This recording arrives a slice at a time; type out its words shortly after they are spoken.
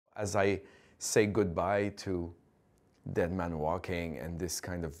As I say goodbye to Dead Man Walking and this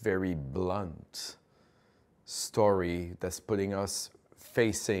kind of very blunt story that's putting us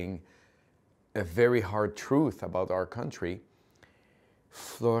facing a very hard truth about our country,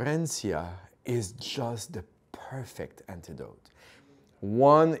 Florencia is just the perfect antidote.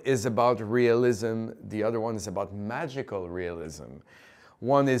 One is about realism, the other one is about magical realism.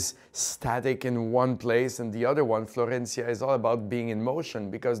 One is static in one place, and the other one, Florencia, is all about being in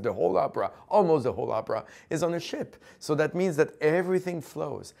motion, because the whole opera, almost the whole opera, is on a ship. So that means that everything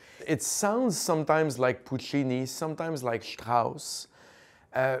flows. It sounds sometimes like Puccini, sometimes like Strauss.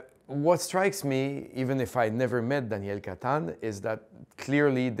 What strikes me, even if I never met Daniel Catan, is that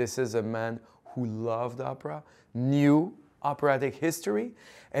clearly this is a man who loved opera, knew operatic history,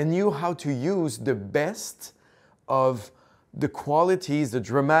 and knew how to use the best of the qualities, the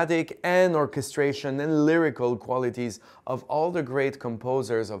dramatic and orchestration and lyrical qualities of all the great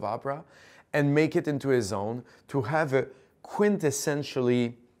composers of opera, and make it into his own, to have a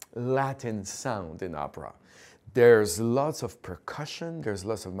quintessentially Latin sound in opera. There's lots of percussion, there's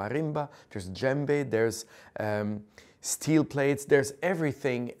lots of marimba, there's djembe, there's steel plates, there's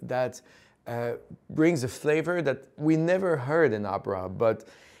everything that brings a flavor that we never heard in opera, but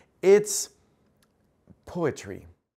it's poetry.